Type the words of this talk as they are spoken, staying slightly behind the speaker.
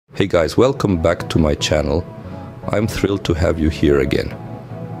Hey guys, welcome back to my channel. I'm thrilled to have you here again.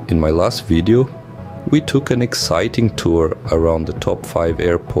 In my last video, we took an exciting tour around the top 5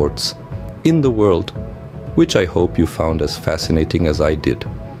 airports in the world, which I hope you found as fascinating as I did.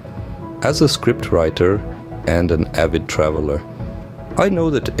 As a scriptwriter and an avid traveler, I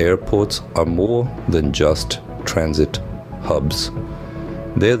know that airports are more than just transit hubs.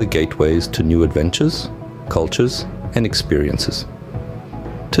 They're the gateways to new adventures, cultures, and experiences.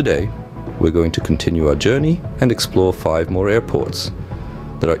 Today, we're going to continue our journey and explore 5 more airports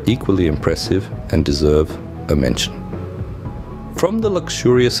that are equally impressive and deserve a mention. From the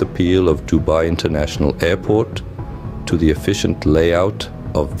luxurious appeal of Dubai International Airport to the efficient layout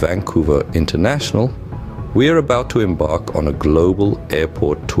of Vancouver International, we are about to embark on a global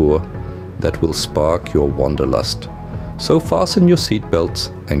airport tour that will spark your wanderlust. So fasten your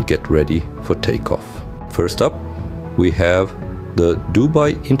seatbelts and get ready for takeoff. First up, we have the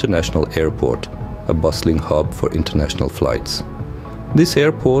Dubai International Airport, a bustling hub for international flights. This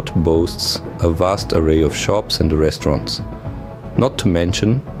airport boasts a vast array of shops and restaurants, not to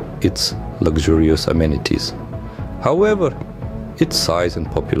mention its luxurious amenities. However, its size and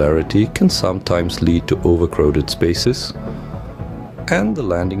popularity can sometimes lead to overcrowded spaces, and the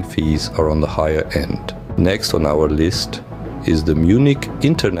landing fees are on the higher end. Next on our list is the Munich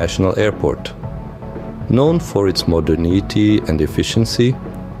International Airport. Known for its modernity and efficiency,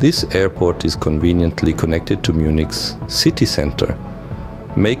 this airport is conveniently connected to Munich's city center,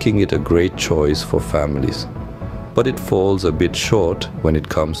 making it a great choice for families. But it falls a bit short when it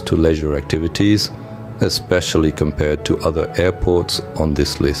comes to leisure activities, especially compared to other airports on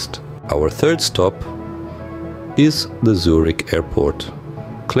this list. Our third stop is the Zurich Airport.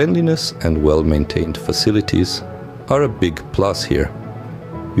 Cleanliness and well-maintained facilities are a big plus here.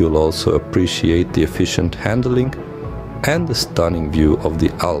 You'll also appreciate the efficient handling and the stunning view of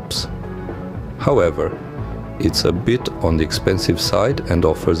the Alps. However, it's a bit on the expensive side and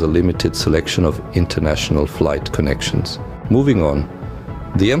offers a limited selection of international flight connections. Moving on,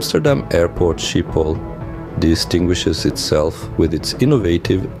 the Amsterdam Airport Schiphol distinguishes itself with its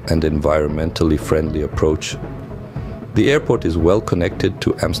innovative and environmentally friendly approach. The airport is well connected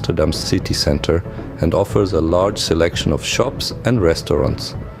to Amsterdam's city center and offers a large selection of shops and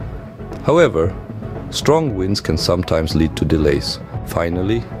restaurants. However, strong winds can sometimes lead to delays.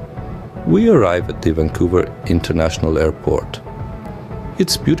 Finally, we arrive at the Vancouver International Airport.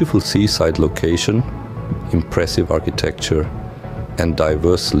 Its beautiful seaside location, impressive architecture, and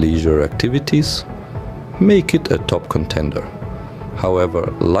diverse leisure activities make it a top contender. However,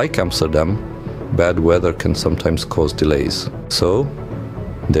 like Amsterdam, bad weather can sometimes cause delays. So,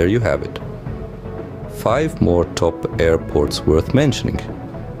 there you have it. 5 more top airports worth mentioning.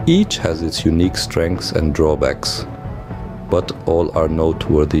 Each has its unique strengths and drawbacks, but all are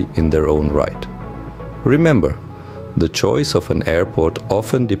noteworthy in their own right. Remember, the choice of an airport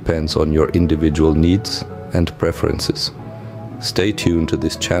often depends on your individual needs and preferences. Stay tuned to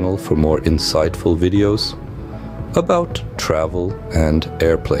this channel for more insightful videos about travel and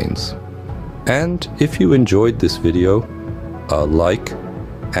airplanes. And if you enjoyed this video, a like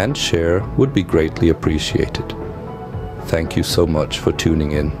and share would be greatly appreciated. Thank you so much for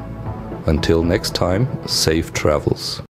tuning in. Until next time, safe travels.